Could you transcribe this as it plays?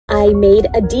I made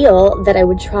a deal that I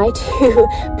would try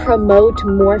to promote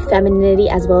more femininity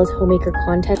as well as homemaker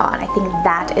content. I think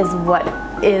that is what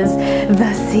is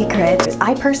the secret.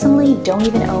 I personally don't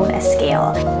even own a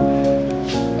scale.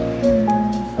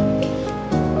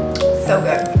 So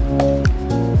good.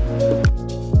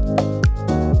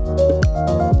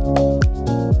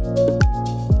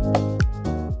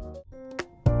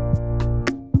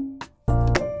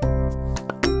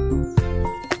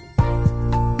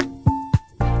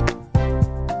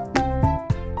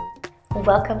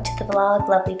 Welcome to the vlog,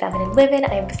 lovely feminine women.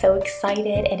 I am so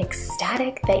excited and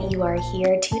ecstatic that you are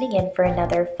here tuning in for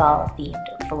another fall themed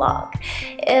vlog.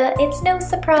 It's no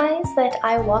surprise that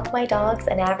I walk my dogs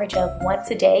an average of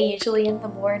once a day, usually in the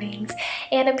mornings,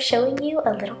 and I'm showing you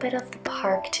a little bit of the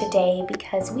park today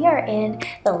because we are in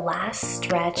the last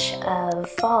stretch of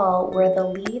fall where the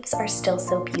leaves are still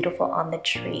so beautiful on the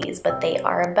trees, but they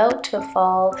are about to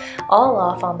fall all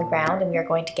off on the ground, and we are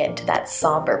going to get into that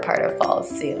somber part of fall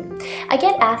soon. I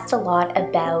get asked a lot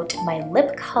about my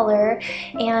lip color,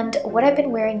 and what I've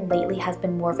been wearing lately has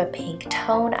been more of a pink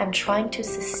tone. I'm trying to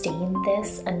sustain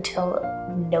this until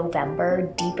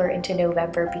November, deeper into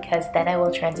November, because then I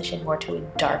will transition more to a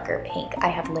darker pink. I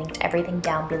have linked everything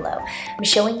down below. I'm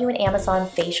showing you an Amazon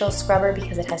facial scrubber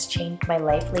because it has changed my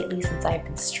life lately since I've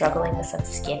been struggling with some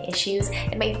skin issues,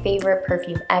 and my favorite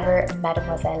perfume ever,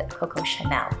 Mademoiselle Coco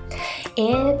Chanel.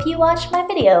 If you watched my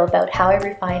video about how I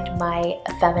refined my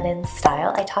feminine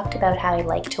style, I talked about how I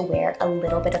like to wear a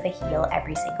little bit of a heel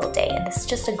every single day, and this is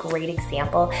just a great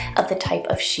example of the type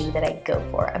of shoe that I go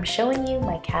for. I'm showing you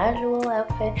my casual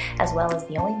outfit as well as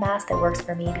the only mask that works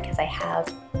for me because I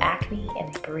have acne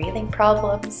and breathing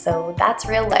problems, so that's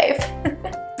real life.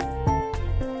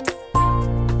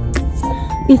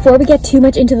 Before we get too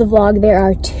much into the vlog, there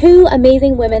are two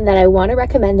amazing women that I want to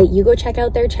recommend that you go check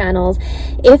out their channels.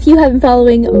 If you have been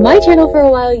following my channel for a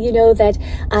while, you know that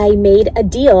I made a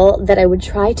deal that I would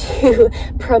try to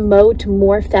promote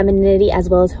more femininity as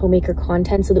well as homemaker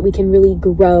content so that we can really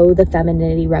grow the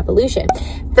femininity revolution.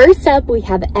 First up, we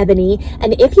have Ebony,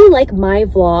 and if you like my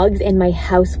vlogs and my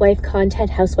housewife content,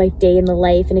 housewife day in the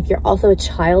life, and if you're also a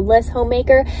childless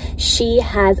homemaker, she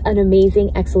has an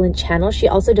amazing, excellent channel. She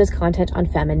also does content on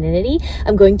femininity.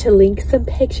 I'm going to link some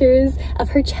pictures of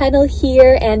her channel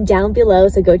here and down below,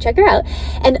 so go check her out.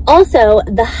 And also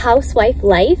the housewife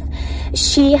life,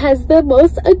 she has the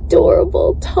most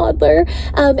adorable toddler,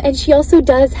 and she also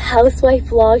does housewife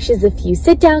vlogs. She has a few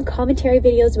sit-down commentary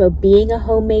videos about being a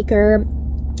homemaker.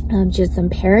 Just some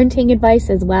parenting advice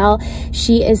as well.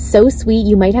 She is so sweet.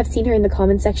 You might have seen her in the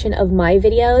comment section of my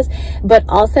videos, but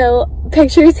also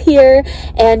pictures here,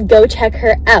 and go check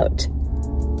her out.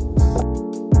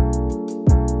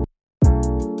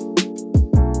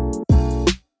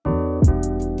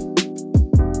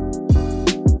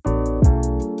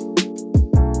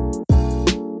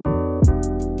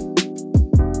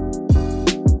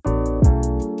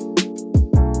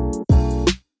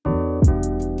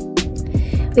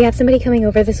 We have somebody coming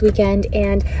over this weekend,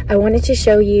 and I wanted to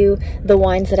show you the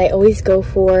wines that I always go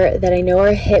for that I know are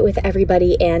a hit with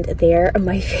everybody, and they're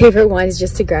my favorite wines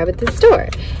just to grab at the store.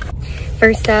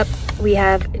 First up, we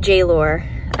have Lohr,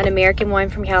 an American wine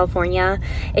from California.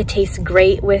 It tastes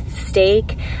great with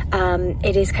steak.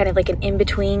 It is kind of like an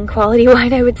in-between quality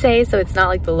wine, I would say, so it's not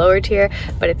like the lower tier,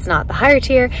 but it's not the higher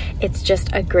tier. It's just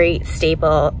a great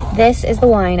staple. This is the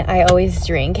wine I always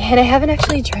drink, and I haven't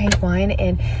actually drank wine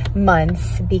in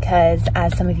months because,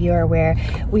 as some of you are aware,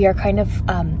 we are kind of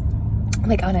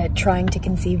like on a trying to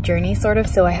conceive journey sort of,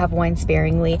 so I have wine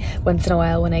sparingly once in a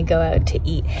while when I go out to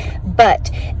eat. But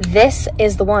this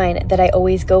is the wine that I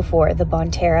always go for, the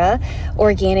Bonterra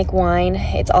organic wine.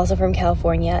 It's also from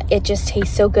California. It just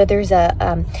tastes so good. There's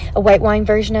a white wine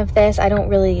version of this. I don't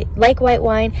really like white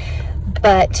wine,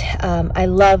 but I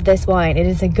love this wine. It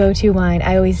is a go-to wine.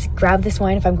 I always grab this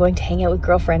wine if I'm going to hang out with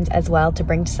girlfriends as well to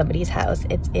bring to somebody's house.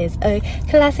 It is a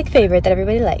classic favorite that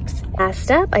everybody likes. Last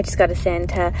up, I just got to send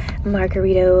to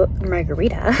Marguerita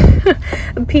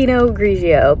Pinot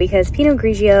Grigio, because Pinot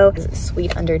Grigio has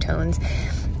sweet undertones,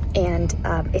 and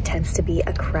it tends to be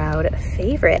a crowd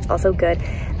favorite. It's also good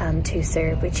to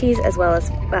serve with cheese as well as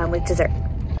with dessert.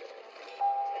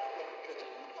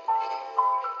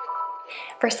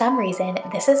 For some reason,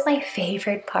 this is my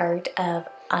favorite part of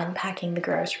unpacking the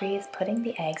groceries, putting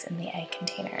the eggs in the egg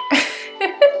container.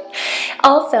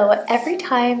 Also, every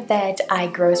time that I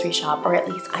grocery shop, or at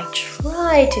least I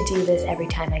try to do this every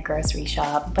time I grocery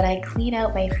shop, but I clean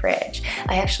out my fridge.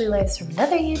 I actually learned this from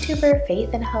another YouTuber, Faith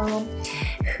and Home,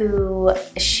 who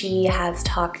she has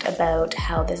talked about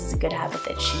how this is a good habit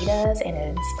that she does, and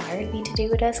it inspired me to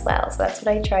do it as well. So that's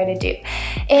what I try to do.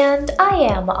 And I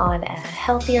am on a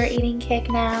healthier eating kick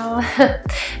now.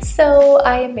 So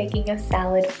I am making a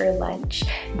salad for lunch,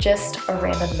 just a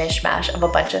random mishmash of a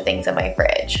bunch of things in my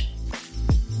fridge.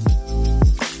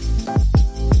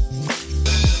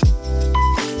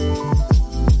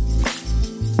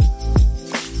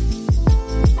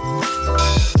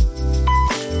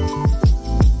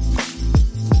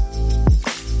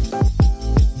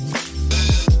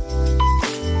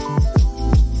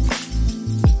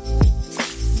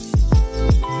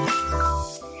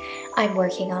 I'm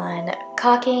working on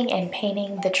caulking and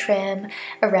painting the trim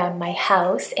around my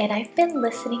house, and I've been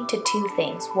listening to two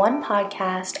things. One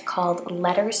podcast called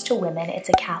Letters to Women. It's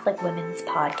a Catholic women's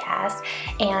podcast.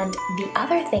 And the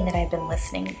other thing that I've been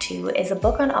listening to is a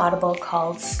book on Audible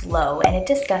called Slow, and it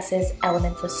discusses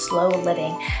elements of slow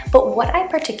living. But what I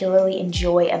particularly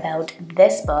enjoy about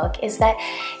this book is that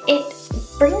it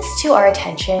brings to our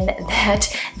attention that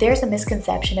there's a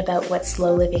misconception about what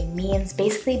slow living means,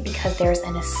 basically because there's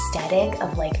an aesthetic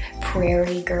of like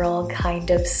prairie girl kind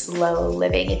of slow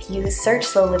living. If you search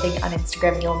slow living on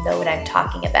Instagram, you'll know what I'm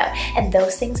talking about. And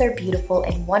those things are beautiful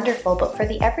and wonderful, but for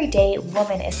the everyday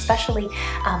woman, especially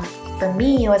for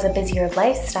me who has a busier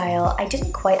lifestyle, I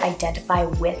didn't quite identify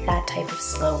with that type of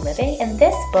slow living. And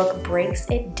this book breaks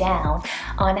it down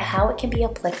on how it can be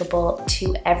applicable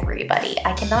to everybody.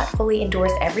 I cannot fully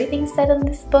endorse everything said in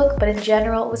this book, but in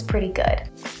general, it was pretty good.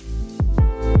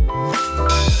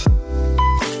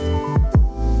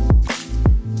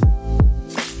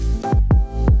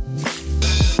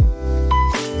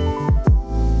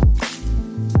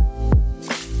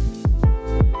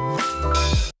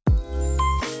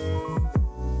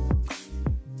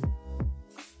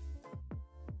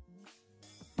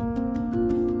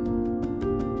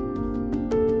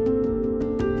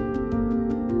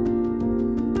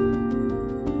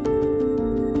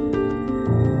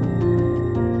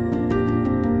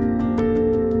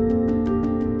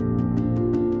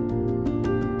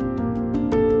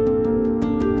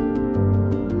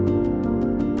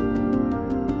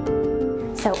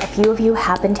 So a few of you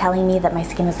have been telling me that my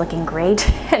skin is looking great,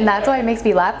 and that's why it makes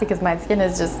me laugh, because my skin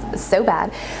is just so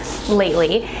bad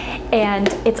lately. And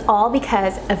it's all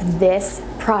because of this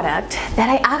product that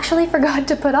I actually forgot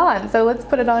to put on. So let's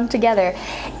put it on together.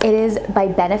 It is by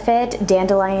Benefit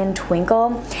Dandelion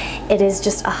Twinkle. It is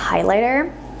just a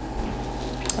highlighter.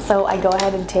 So I go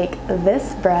ahead and take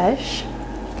this brush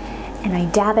and I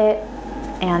dab it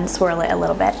and swirl it a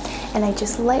little bit. And I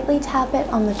just lightly tap it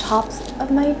on the tops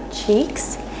of my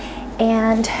cheeks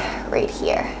and right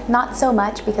here. Not so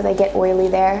much because I get oily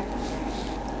there,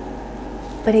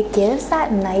 but it gives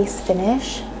that nice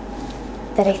finish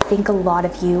that I think a lot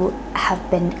of you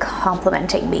have been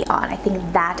complimenting me on. I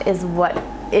think that is what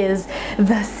is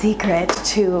the secret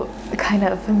to kind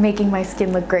of making my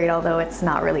skin look great, although it's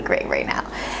not really great right now.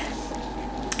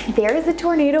 There is a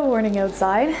tornado warning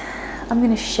outside. I'm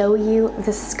gonna show you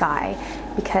the sky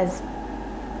because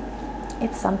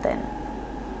it's something.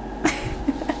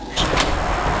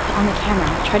 On the camera,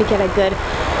 try to get a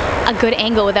good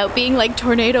angle without being like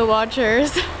tornado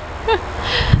watchers.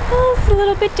 Oh, it's a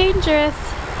little bit dangerous.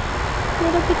 A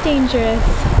little bit dangerous.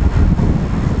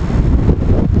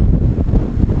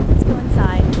 Let's go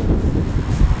inside.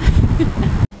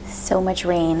 So much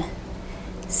rain.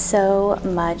 So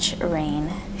much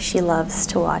rain. She loves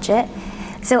to watch it.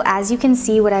 So as you can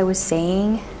see, what I was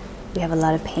saying, we have a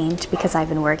lot of paint because I've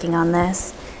been working on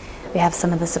this. We have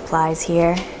some of the supplies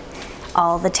here,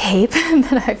 all the tape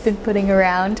that I've been putting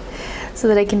around so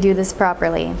that I can do this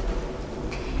properly.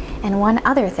 And one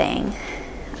other thing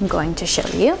I'm going to show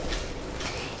you.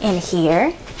 In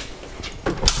here,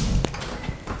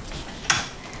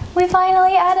 we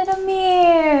finally added a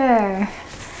mirror.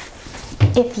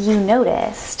 If you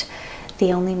noticed,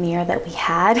 the only mirror that we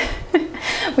had,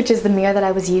 which is the mirror that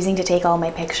I was using to take all my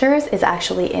pictures, is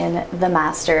actually in the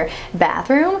master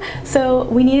bathroom. So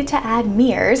we needed to add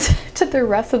mirrors to the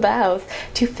rest of the house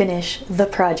to finish the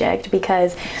project,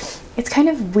 because it's kind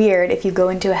of weird if you go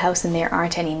into a house and there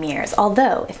aren't any mirrors.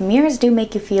 Although, if mirrors do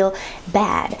make you feel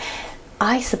bad,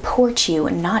 I support you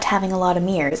in not having a lot of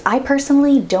mirrors. I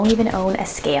personally don't even own a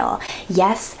scale.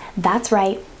 Yes, that's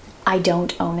right, I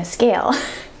don't own a scale.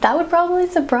 That would probably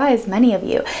surprise many of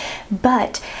you.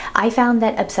 But I found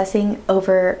that obsessing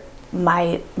over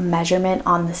my measurement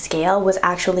on the scale was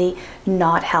actually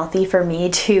not healthy for me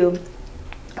to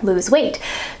lose weight.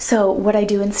 So what I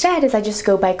do instead is I just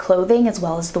go by clothing as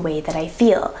well as the way that I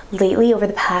feel. Lately, over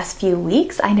the past few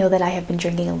weeks, I know that I have been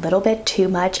drinking a little bit too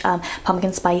much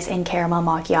pumpkin spice and caramel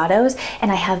macchiatos,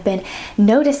 and I have been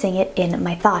noticing it in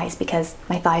my thighs, because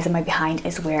my thighs and my behind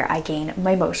is where I gain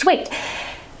my most weight.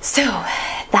 So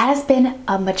that has been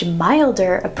a much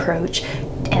milder approach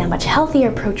and a much healthier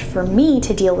approach for me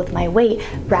to deal with my weight,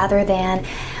 rather than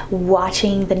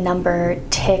watching the number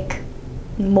tick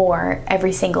more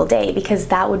every single day, because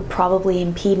that would probably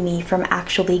impede me from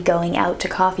actually going out to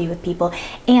coffee with people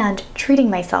and treating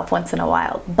myself once in a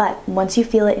while. But once you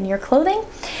feel it in your clothing,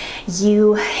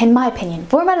 you, in my opinion,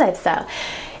 for my lifestyle,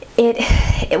 it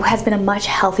has been a much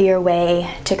healthier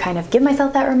way to kind of give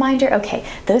myself that reminder, okay,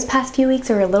 those past few weeks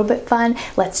are a little bit fun,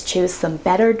 let's choose some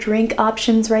better drink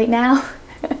options right now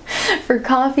for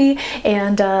coffee,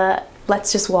 and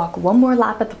let's just walk one more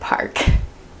lap at the park.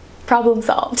 Problem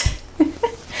solved.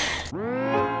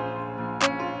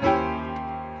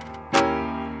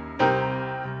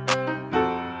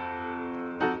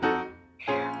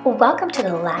 Welcome to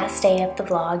the last day of the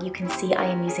vlog. You can see I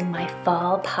am using my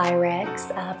fall Pyrex.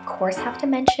 Of course, have to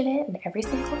mention it in every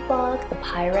single vlog. The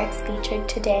Pyrex featured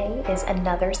today is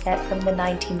another set from the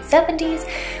 1970s.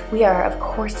 We are, of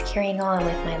course, carrying on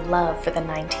with my love for the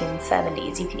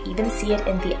 1970s. You can even see it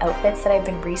in the outfits that I've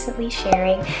been recently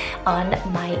sharing on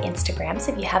my Instagram.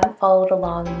 So if you haven't followed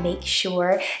along, make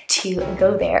sure to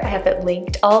go there. I have it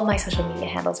linked. All my social media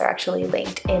handles are actually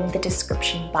linked in the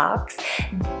description box.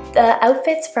 The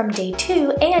outfits from day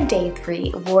 2 and day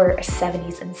 3 were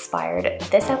 70s inspired.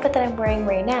 This outfit that I'm wearing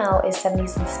right now is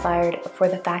 70s inspired for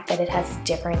the fact that it has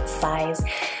different size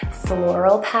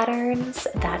floral patterns.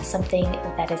 That's something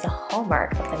that is a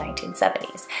hallmark of the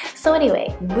 1970s. So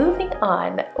anyway, moving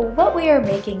on, what we are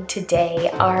making today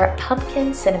are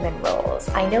pumpkin cinnamon rolls.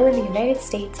 I know in the United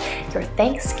States your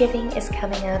Thanksgiving is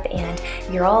coming up and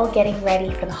you're all getting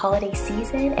ready for the holiday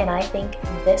season, and I think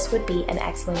this would be an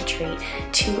excellent treat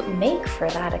to make for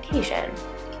that occasion.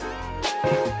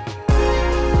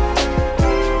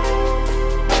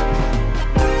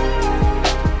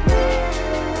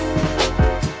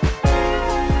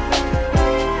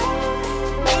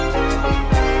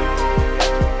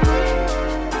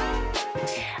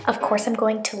 Of course, I'm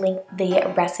going to link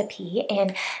the recipe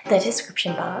in the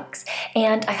description box,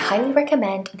 and I highly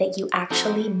recommend that you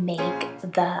actually make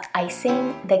the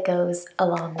icing that goes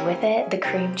along with it, the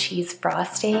cream cheese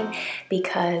frosting,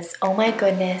 because oh my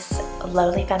goodness,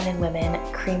 lovely feminine women,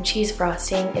 cream cheese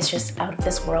frosting is just out of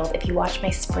this world. If you watch my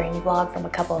spring vlog from a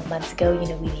couple of months ago, you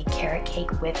know we made carrot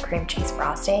cake with cream cheese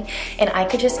frosting, and I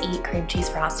could just eat cream cheese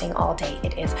frosting all day.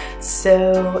 It is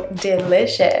so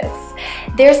delicious.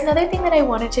 There's another thing that I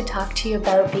wanted to talk to you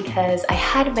about, because I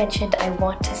had mentioned I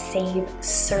want to save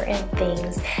certain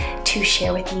things to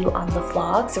share with you on the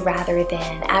vlogs rather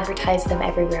than advertise them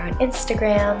everywhere on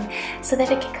Instagram, so that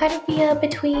it can kind of be a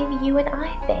between you and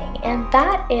I thing. And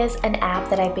that is an app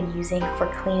that I've been using for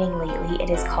cleaning lately. It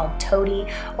is called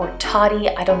TODY or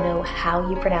TODY. I don't know how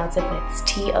you pronounce it, but it's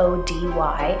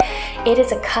T-O-D-Y. It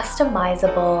is a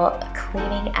customizable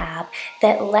cleaning app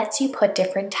that lets you put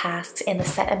different tasks in the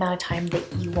set amount of time that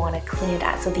you want to clean it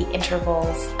at. So the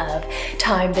intervals of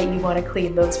time that you want to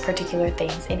clean those particular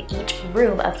things in each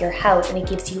room of your house, and it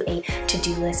gives you a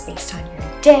to-do list based on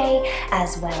your day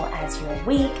as well as your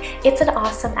week. It's an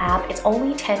awesome app. It's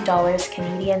only $10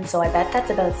 Canadian, so I bet that's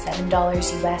about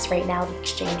 $7 US right now. The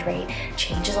exchange rate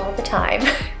changes all the time.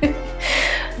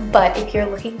 But if you're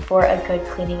looking for a good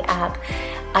cleaning app,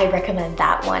 I recommend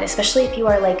that one, especially if you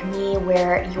are like me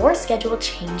where your schedule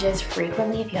changes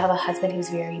frequently. If you have a husband who's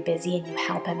very busy and you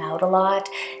help him out a lot,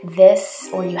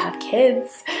 or you have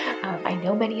kids, I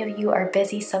know many of you are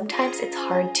busy. Sometimes it's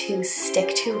hard to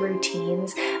stick to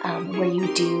routines where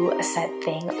you do a set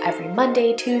thing every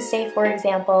Monday, Tuesday, for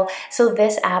example. So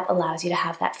this app allows you to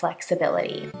have that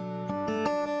flexibility.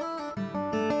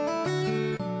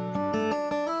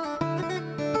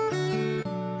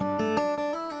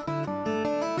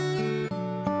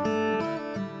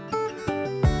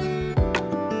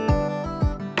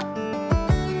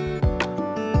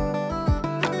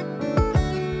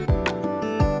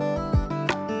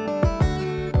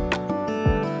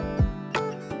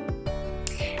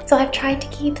 So I've tried to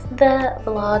keep the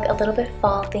vlog a little bit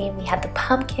fall themed. We had the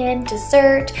pumpkin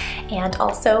dessert, and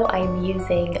also I'm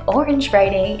using orange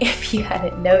writing if you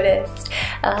hadn't noticed.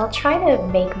 I'll try to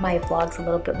make my vlogs a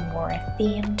little bit more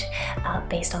themed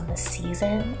based on the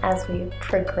season as we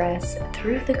progress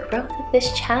through the growth of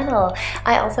this channel.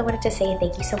 I also wanted to say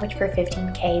thank you so much for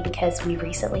 15K, because we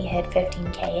recently hit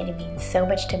 15K and it means so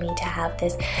much to me to have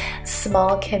this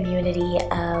small community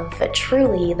of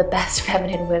truly the best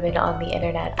feminine women on the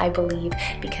internet, I believe,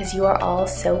 because you are all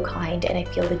so kind and I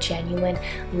feel the genuine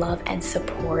love and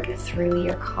support through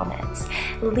your comments.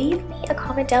 Leave me a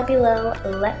comment down below.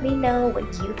 Let me know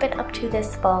what you've been up to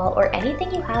this fall or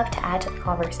anything you have to add to the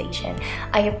conversation.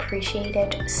 I appreciate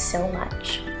it so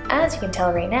much. As you can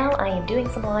tell right now, I am doing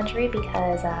some laundry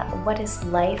because what is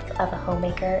life of a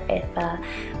homemaker if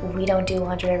we don't do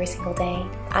laundry every single day?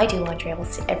 I do laundry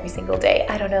almost every single day.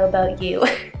 I don't know about you.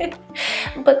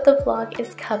 But the vlog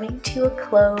is coming to a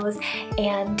close,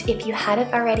 and if you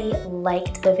hadn't already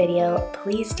liked the video,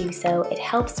 please do so. It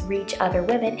helps reach other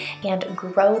women and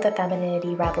grow the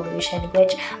femininity revolution,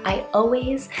 which I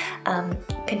always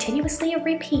continuously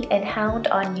repeat and hound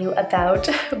on you about.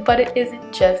 But it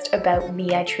isn't just about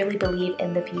me. I truly believe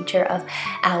in the future of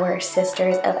our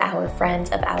sisters, of our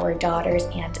friends, of our daughters,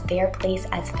 and their place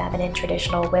as feminine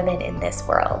traditional women in this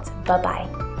world. Bye-bye.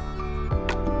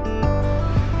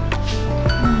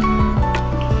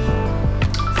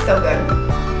 So good.